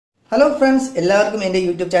Hello friends, എല്ലാവർക്കും എൻ്റെ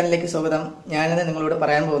YouTube ചാനലിലേക്ക് സ്വാഗതം. ഞാനിന്ന് നിങ്ങളോട്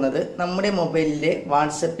പറയാൻ പോകുന്നത് നമ്മുടെ മൊബൈലിലെ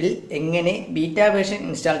വാട്സപ്പിൽ എങ്ങനെ ബീറ്റാ വേർഷൻ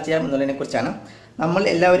ഇൻസ്റ്റാൾ ചെയ്യാം എന്നുള്ളതിനെക്കുറിച്ചാണ്. നമ്മൾ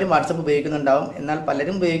എല്ലാവരും വാട്സപ്പ് ഉപയോഗിക്കുന്നുണ്ടാവും. എന്നാൽ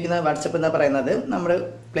പലരും ഉപയോഗിക്കുന്ന വാട്സപ്പ് എന്ന് പറയുന്നത് നമ്മുടെ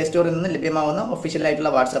പ്ലേ സ്റ്റോറിൽ നിന്ന് ലഭ്യമാവുന്ന ഒഫീഷ്യൽ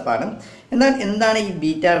ആയിട്ടുള്ള വാട്സപ്പാണ്. എന്നാൽ എന്താണ് ഈ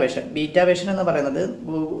ബീറ്റാ വേർഷൻ? ബീറ്റാ വേർഷൻ എന്ന് പറയുന്നത്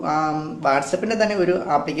വാട്സപ്പിൻ്റെ തന്നെ ഒരു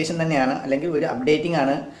ആപ്ലിക്കേഷൻ തന്നെയാണ്, അല്ലെങ്കിൽ ഒരു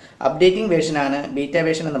അപ്ഡേറ്റിംഗ് വേർഷനാണ് ബീറ്റാ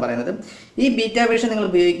വേർഷൻ എന്ന് പറയുന്നത്. ഈ ബീറ്റാ വേർഷൻ നിങ്ങൾ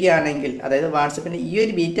ഉപയോഗിക്കുകയാണെങ്കിൽ, അതായത് വാട്സപ്പിൻ്റെ ഈ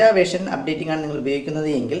ഒരു ബീറ്റാ വേർഷൻ അപ്ഡേറ്റിംഗ് ആണ് നിങ്ങൾ ഉപയോഗിക്കുന്നത്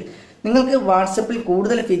എങ്കിൽ നിങ്ങൾക്ക് വാട്സപ്പിൽ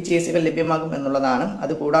കൂടുതൽ ഫീച്ചേഴ്സുകൾ ലഭ്യമാകും എന്നുള്ളതാണ്.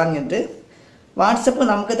 അത് കൂടാഞ്ഞിട്ട് വാട്സപ്പ്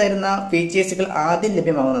നമുക്ക് തരുന്ന ഫീച്ചേഴ്സുകൾ ആദ്യം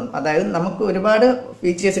ലഭ്യമാകുന്നത്, അതായത് നമുക്ക് ഒരുപാട്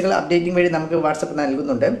ഫീച്ചേഴ്സുകൾ അപ്ഡേറ്റിംഗ് വഴി നമുക്ക് വാട്സപ്പ്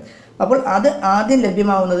നൽകുന്നുണ്ട്. അപ്പോൾ അത് ആദ്യം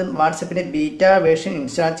ലഭ്യമാകുന്നതും വാട്സപ്പിൻ്റെ ബീറ്റാ വേർഷൻ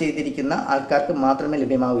ഇൻസ്റ്റാൾ ചെയ്തിരിക്കുന്ന ആൾക്കാർക്ക് മാത്രമേ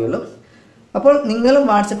ലഭ്യമാവുകയുള്ളൂ. അപ്പോൾ നിങ്ങളും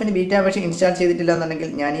വാട്സപ്പിൻ്റെ ബീറ്റാ വേർഷൻ ഇൻസ്റ്റാൾ ചെയ്തിട്ടില്ല എന്നുണ്ടെങ്കിൽ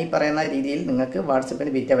ഞാൻ ഈ പറയുന്ന രീതിയിൽ നിങ്ങൾക്ക്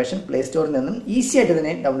വാട്സപ്പിൻ്റെ ബീറ്റാ വേർഷൻ പ്ലേ സ്റ്റോറിൽ നിന്നും ഈസി ആയിട്ട്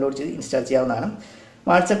തന്നെ ഡൗൺലോഡ് ചെയ്ത് ഇൻസ്റ്റാൾ ചെയ്യാവുന്നതാണ്.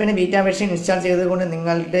 വാട്സപ്പിൻ്റെ ബീറ്റാ വേർഷൻ ഇൻസ്റ്റാൾ ചെയ്തതുകൊണ്ട്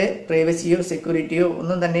നിങ്ങളുടെ പ്രൈവസിയോ സെക്യൂരിറ്റിയോ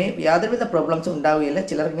ഒന്നും തന്നെ യാതൊരുവിധ പ്രോബ്ലംസും ഉണ്ടാവുകയില്ല.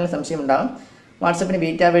 ചിലർക്കെങ്കിലും സംശയം ഉണ്ടാകും, വാട്സപ്പിന്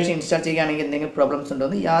ബീറ്റാ വേർഷൻ ഇൻസ്റ്റാൾ ചെയ്യുകയാണെങ്കിൽ എന്തെങ്കിലും പ്രോബ്ലംസ് ഉണ്ടോ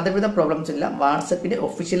എന്ന്. യാതൊരുവിധ പ്രോബ്ലംസ് ഇല്ല. വാട്സപ്പിൻ്റെ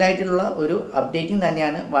ഒഫീഷ്യലായിട്ടുള്ള ഒരു അപ്ഡേറ്റിംഗ്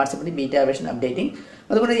തന്നെയാണ് വാട്സപ്പിൻ്റെ ബീറ്റാ വേർഷൻ അപ്ഡേറ്റിംഗ്.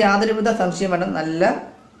 അതുകൊണ്ട് യാതൊരുവിധ സംശയം വേണ്ട,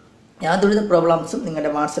 യാതൊരുവിധ പ്രോബ്ലംസും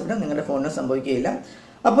നിങ്ങളുടെ വാട്സപ്പിനും നിങ്ങളുടെ ഫോണിനും സംഭവിക്കുകയില്ല.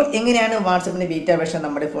 അപ്പോൾ എങ്ങനെയാണ് വാട്സപ്പിൻ്റെ ബീറ്റാ വേർഷൻ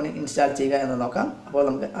നമ്മുടെ ഫോണിൽ ഇൻസ്റ്റാൾ ചെയ്യുക എന്ന് നോക്കാം. അപ്പോൾ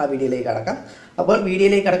നമുക്ക് ആ വീഡിയോയിലേക്ക് കടക്കാം. അപ്പോൾ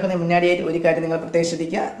വീഡിയോയിലേക്ക് കടക്കുന്നതിന് മുന്നാടിയായിട്ട് ഒരു കാര്യം നിങ്ങൾ പ്രത്യേകം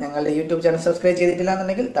ശ്രദ്ധിക്കുക. ഞങ്ങളുടെ യൂട്യൂബ് ചാനൽ സബ്സ്ക്രൈബ് ചെയ്തിട്ടില്ല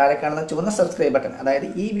എന്നുണ്ടെങ്കിൽ താഴെ കാണുന്ന ചുവന്ന സബ്സ്ക്രൈബ് ബട്ടൺ, അതായത്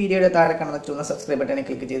ഈ വീഡിയോയുടെ താഴെ കാണുന്ന ചുവന്ന സബ്സ്ക്രൈബ് ബട്ടണിൽ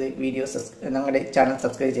ക്ലിക്ക് ചെയ്ത് ഞങ്ങളുടെ ചാനൽ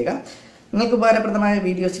സബ്സ്ക്രൈബ് ചെയ്യുക. നിങ്ങൾക്ക് ഉപകാരപ്രദമായ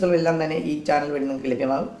വീഡിയോസുകളെല്ലാം തന്നെ ഈ ചാനൽ വഴി നിങ്ങൾക്ക്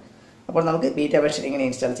ലഭ്യമാകും. അപ്പോൾ നമുക്ക് ബീറ്റാ വേർഷൻ എങ്ങനെ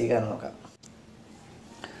ഇൻസ്റ്റാൾ ചെയ്യുക എന്ന് നോക്കാം.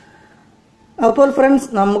 അപ്പോൾ ഫ്രണ്ട്സ്,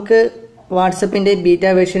 നമുക്ക് വാട്സപ്പിൻ്റെ ബീറ്റാ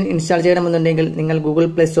വേർഷൻ ഇൻസ്റ്റാൾ ചെയ്യണമെന്നുണ്ടെങ്കിൽ നിങ്ങൾ ഗൂഗിൾ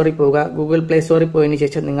പ്ലേ സ്റ്റോറിൽ പോവുക. ഗൂഗിൾ പ്ലേ സ്റ്റോറിൽ പോയതിനു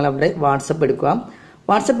ശേഷം നിങ്ങൾ അവിടെ വാട്സപ്പ് എടുക്കുക.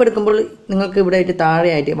 വാട്സപ്പ് എടുക്കുമ്പോൾ നിങ്ങൾക്ക് ഇവിടെ ആയിട്ട്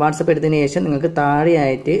താഴെയായിട്ട് വാട്സപ്പ് എടുത്തതിന് ശേഷം നിങ്ങൾക്ക്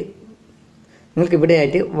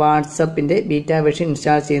ഇവിടെയായിട്ട് വാട്സപ്പിൻ്റെ ബീറ്റാ വേർഷൻ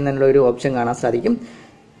ഇൻസ്റ്റാൾ ചെയ്യുന്നതിനുള്ള ഒരു ഓപ്ഷൻ കാണാൻ സാധിക്കും.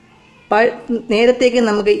 നേരത്തേക്ക്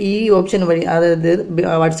നമുക്ക് ഈ ഓപ്ഷൻ വഴി, അതായത്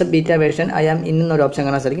WhatsApp beta version I am in എന്നൊരു ഓപ്ഷൻ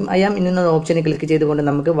കാണാൻ സാധിക്കും. ഐ ആം ഇൻ എന്നൊരു ഓപ്ഷനിൽ ക്ലിക്ക് ചെയ്തുകൊണ്ട്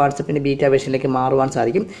നമുക്ക് വാട്സപ്പിൻ്റെ ബീറ്റാ വേർഷനിലേക്ക് മാറുവാൻ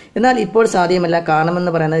സാധിക്കും. എന്നാൽ ഇപ്പോൾ സാധ്യമല്ല.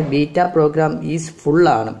 കാരണമെന്ന് പറയുന്നത് ബീറ്റാ പ്രോഗ്രാം ഈസ്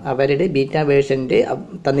ഫുള്ളാണ്. അവരുടെ ബീറ്റാ വേർഷൻ്റെ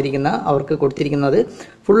തന്നിരിക്കുന്ന, അവർക്ക് കൊടുത്തിരിക്കുന്നത്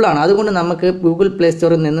ഫുള്ളാണ്. അതുകൊണ്ട് നമുക്ക് ഗൂഗിൾ പ്ലേ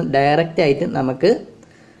സ്റ്റോറിൽ നിന്ന് ഡയറക്റ്റ് ആയിട്ട് നമുക്ക്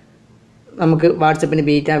വാട്സപ്പിൻ്റെ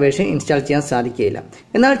ബീറ്റാ വേർഷൻ ഇൻസ്റ്റാൾ ചെയ്യാൻ സാധിക്കുകയില്ല.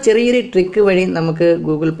 എന്നാൽ ചെറിയൊരു ട്രിക്ക് വഴി നമുക്ക്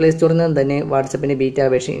ഗൂഗിൾ പ്ലേ സ്റ്റോറിൽ നിന്ന് തന്നെ വാട്സപ്പിൻ്റെ ബീറ്റാ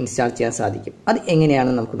വേർഷൻ ഇൻസ്റ്റാൾ ചെയ്യാൻ സാധിക്കും. അത്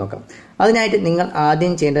എങ്ങനെയാണെന്ന് നമുക്ക് നോക്കാം. അതിനായിട്ട് നിങ്ങൾ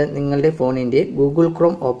ആദ്യം ചെയ്യേണ്ടത് നിങ്ങളുടെ ഫോണിൻ്റെ ഗൂഗിൾ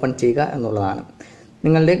ക്രോം ഓപ്പൺ ചെയ്യുക എന്നുള്ളതാണ്.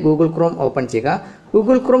 നിങ്ങളുടെ ഗൂഗിൾ ക്രോം ഓപ്പൺ ചെയ്യുക.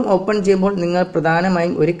 ഗൂഗിൾ ക്രോം ഓപ്പൺ ചെയ്യുമ്പോൾ നിങ്ങൾ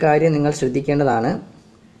പ്രധാനമായും ഒരു കാര്യം നിങ്ങൾ ശ്രദ്ധിക്കേണ്ടതാണ്.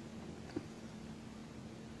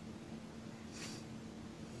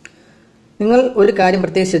 നിങ്ങൾ ഒരു കാര്യം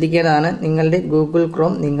പ്രത്യേകം ശ്രദ്ധിക്കേണ്ടതാണ്. നിങ്ങളുടെ ഗൂഗിൾ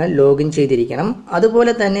ക്രോം നിങ്ങൾ ലോഗിൻ ചെയ്തിരിക്കണം.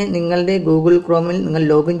 അതുപോലെ തന്നെ നിങ്ങളുടെ ഗൂഗിൾ ക്രോമിൽ നിങ്ങൾ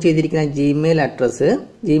ലോഗിൻ ചെയ്തിരിക്കുന്ന ജിമെയിൽ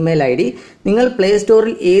ഐ ഡി നിങ്ങൾ പ്ലേ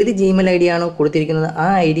സ്റ്റോറിൽ ഏത് ജിമെയിൽ ഐ ഡി ആണോ കൊടുത്തിരിക്കുന്നത് ആ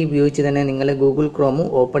ഐ ഡി ഉപയോഗിച്ച് തന്നെ നിങ്ങളുടെ ഗൂഗിൾ ക്രോമും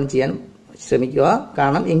ഓപ്പൺ ചെയ്യാൻ ശ്രമിക്കുക.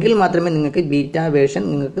 കാരണം എങ്കിൽ മാത്രമേ നിങ്ങൾക്ക് ബീറ്റാ വേർഷൻ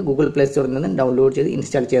നിങ്ങൾക്ക് ഗൂഗിൾ പ്ലേ സ്റ്റോറിൽ നിന്ന് ഡൗൺലോഡ് ചെയ്ത്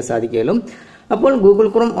ഇൻസ്റ്റാൾ ചെയ്യാൻ സാധിക്കുകയുള്ളൂ. അപ്പോൾ ഗൂഗിൾ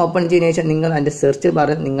ക്രോം ഓപ്പൺ ചെയ്തതിനു ശേഷം നിങ്ങൾ അതിൻ്റെ സെർച്ച്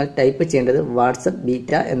ബാറിൽ നിങ്ങൾ ടൈപ്പ് ചെയ്യേണ്ടത് വാട്സപ്പ്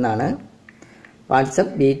ബീറ്റ എന്നാണ്.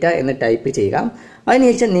 വാട്സപ്പ് ബീറ്റ എന്ന് ടൈപ്പ് ചെയ്യുക.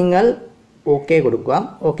 അതിനുശേഷം നിങ്ങൾ ഓക്കെ കൊടുക്കുക.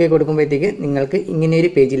 ഓക്കെ കൊടുക്കുമ്പോഴത്തേക്ക് നിങ്ങൾക്ക് ഇങ്ങനെയൊരു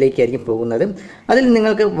പേജിലേക്കായിരിക്കും പോകുന്നത്. അതിൽ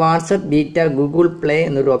നിങ്ങൾക്ക് വാട്സപ്പ് ബീറ്റ ഗൂഗിൾ പ്ലേ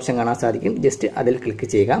എന്നൊരു ഓപ്ഷൻ കാണാൻ സാധിക്കും. ജസ്റ്റ് അതിൽ ക്ലിക്ക്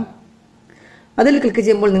ചെയ്യുക. അതിൽ ക്ലിക്ക്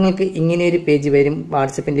ചെയ്യുമ്പോൾ നിങ്ങൾക്ക് ഇങ്ങനെയൊരു പേജ് വരും.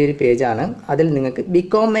 വാട്സപ്പിൻ്റെ ഒരു പേജാണ്. അതിൽ നിങ്ങൾക്ക്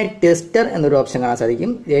ബിക്കോം എ ടെസ്റ്റർ എന്നൊരു ഓപ്ഷൻ കാണാൻ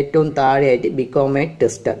സാധിക്കും. ഏറ്റവും താഴെയായിട്ട് ബിക്കോം എ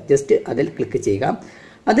ടെസ്റ്റർ, ജസ്റ്റ് അതിൽ ക്ലിക്ക് ചെയ്യുക.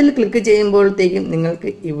 അതിൽ ക്ലിക്ക് ചെയ്യുമ്പോഴത്തേക്കും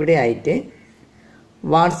നിങ്ങൾക്ക് ഇവിടെ ആയിട്ട്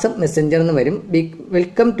വാട്സപ്പ് മെസ്സഞ്ചർ എന്ന് വരും.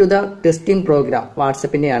 Welcome to the testing programme,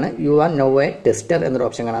 വാട്സപ്പിൻ്റെയാണ്. You are now A tester എന്നൊരു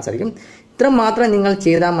ഓപ്ഷൻ കാണാൻ സാധിക്കും. ഇത്ര മാത്രം നിങ്ങൾ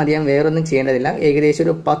ചെയ്താൽ മതിയാകും, വേറൊന്നും ചെയ്യേണ്ടതില്ല. ഏകദേശം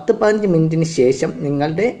ഒരു 10-15 മിനിറ്റിന് ശേഷം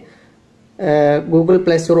നിങ്ങളുടെ ഗൂഗിൾ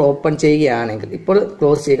പ്ലേ സ്റ്റോർ ഓപ്പൺ ചെയ്യുകയാണെങ്കിൽ, ഇപ്പോൾ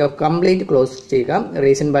ക്ലോസ് ചെയ്യുക, കംപ്ലീറ്റ് ക്ലോസ് ചെയ്യുക.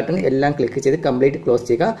 റീസെൻറ്റ് ബട്ടൺ എല്ലാം ക്ലിക്ക് ചെയ്ത് കംപ്ലീറ്റ് ക്ലോസ്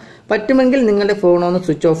ചെയ്യുക. പറ്റുമെങ്കിൽ നിങ്ങളുടെ ഫോണൊന്ന്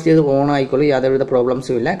സ്വിച്ച് ഓഫ് ചെയ്ത് ഓൺ ആയിക്കോളൂ, യാതൊരുവിധ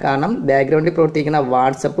പ്രോബ്ലംസും ഇല്ല. കാരണം ബാക്ക്ഗ്രൗണ്ടിൽ പ്രവർത്തിക്കുന്ന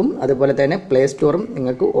വാട്സപ്പും അതുപോലെ തന്നെ പ്ലേ സ്റ്റോറും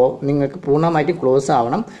നിങ്ങൾക്ക് പൂർണ്ണമായിട്ടും ക്ലോസ്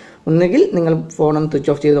ആവണം. ഒന്നുകിൽ നിങ്ങൾ ഫോണൊന്ന്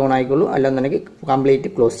സ്വിച്ച് ഓഫ് ചെയ്ത് ഓൺ ആയിക്കോളൂ, അല്ലെന്നുണ്ടെങ്കിൽ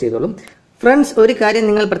കംപ്ലീറ്റ് ക്ലോസ് ചെയ്തോളും. ഫ്രണ്ട്സ്, ഒരു കാര്യം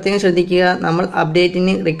നിങ്ങൾ പ്രത്യേകം ശ്രദ്ധിക്കുക. നമ്മൾ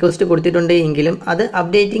അപ്ഡേറ്റിന് റിക്വസ്റ്റ് കൊടുത്തിട്ടുണ്ട് എങ്കിലും അത്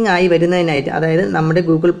അപ്ഡേറ്റിംഗ് ആയി വരുന്നതിനായിട്ട്, അതായത് നമ്മുടെ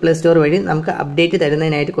ഗൂഗിൾ പ്ലേ സ്റ്റോർ വഴി നമുക്ക് അപ്ഡേറ്റ്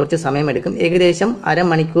തരുന്നതിനായിട്ട് കുറച്ച് സമയമെടുക്കും. ഏകദേശം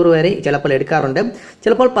അരമണിക്കൂർ വരെ ചിലപ്പോൾ എടുക്കാറുണ്ട്.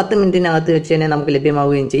 ചിലപ്പോൾ 10 മിനിറ്റിനകത്ത് വെച്ച് തന്നെ നമുക്ക്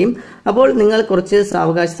ലഭ്യമാവുകയും ചെയ്യും. അപ്പോൾ നിങ്ങൾ കുറച്ച്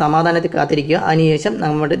സമാധാനത്തിൽ കാത്തിരിക്കുക. അതിനുശേഷം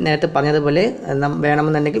നമ്മുടെ നേരത്തെ പറഞ്ഞതുപോലെ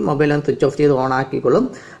വേണമെന്നുണ്ടെങ്കിൽ മൊബൈൽ ഒന്ന് സ്വിച്ച് ഓഫ് ചെയ്ത് ഓൺ ആക്കിക്കൊള്ളും.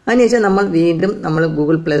 അതിനുശേഷം നമ്മൾ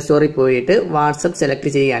ഗൂഗിൾ പ്ലേ സ്റ്റോറിൽ പോയിട്ട് വാട്സപ്പ് സെലക്ട്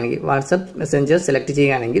ചെയ്യുകയാണെങ്കിൽ, വാട്സപ്പ് മെസ്സഞ്ചർ സെലക്ട്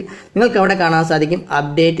ചെയ്യുകയാണെങ്കിൽ നിങ്ങൾക്ക് അവിടെ ഇവിടെ കാണാൻ സാധിക്കും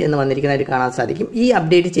അപ്ഡേറ്റ് എന്ന് വന്നിരിക്കുന്നതായിട്ട് കാണാൻ സാധിക്കും. ഈ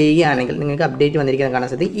അപ്ഡേറ്റ് ചെയ്യുകയാണെങ്കിൽ നിങ്ങൾക്ക് അപ്ഡേറ്റ് വന്നിരിക്കുന്നത് കാണാൻ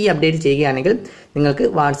സാധിക്കും. ഈ അപ്ഡേറ്റ് ചെയ്യുകയാണെങ്കിൽ നിങ്ങൾക്ക്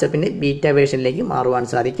വാട്സപ്പിന്റെ ബീറ്റ വേർഷനിലേക്ക് മാറുവാൻ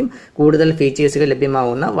സാധിക്കും. കൂടുതൽ ഫീച്ചേഴ്സുകൾ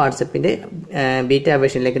ലഭ്യമാകുന്ന വാട്സപ്പിന്റെ ബീറ്റ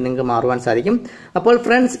വേർഷനിലേക്ക് നിങ്ങൾക്ക് മാറുവാൻ സാധിക്കും. അപ്പോൾ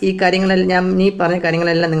ഫ്രണ്ട്സ്, ഈ കാര്യങ്ങളെല്ലാം ഈ പറഞ്ഞ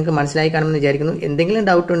കാര്യങ്ങളെല്ലാം നിങ്ങൾക്ക് മനസ്സിലായി കാണുമെന്ന് വിചാരിക്കുന്നു. എന്തെങ്കിലും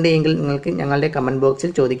ഡൗട്ട് ഉണ്ടെങ്കിൽ നിങ്ങൾക്ക് ഞങ്ങളുടെ കമന്റ്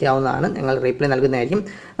ബോക്സിൽ ചോദിക്കാവുന്നതാണ്. ഞങ്ങൾ റിപ്ലൈ നൽകുന്നതായിരിക്കും.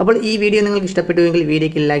 അപ്പോൾ ഈ വീഡിയോ നിങ്ങൾക്ക് ഇഷ്ടപ്പെട്ടുവെങ്കിൽ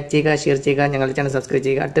വീഡിയോയ്ക്ക് ലൈക്ക് ചെയ്യുക, ഷെയർ ചെയ്യുക, ഞങ്ങളുടെ ചാനൽ സബ്സ്ക്രൈബ്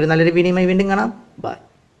ചെയ്യുക. അടുത്തൊരു നല്ലൊരു വീഡിയോയുമായി വീണ്ടും കാണാം. ബൈ.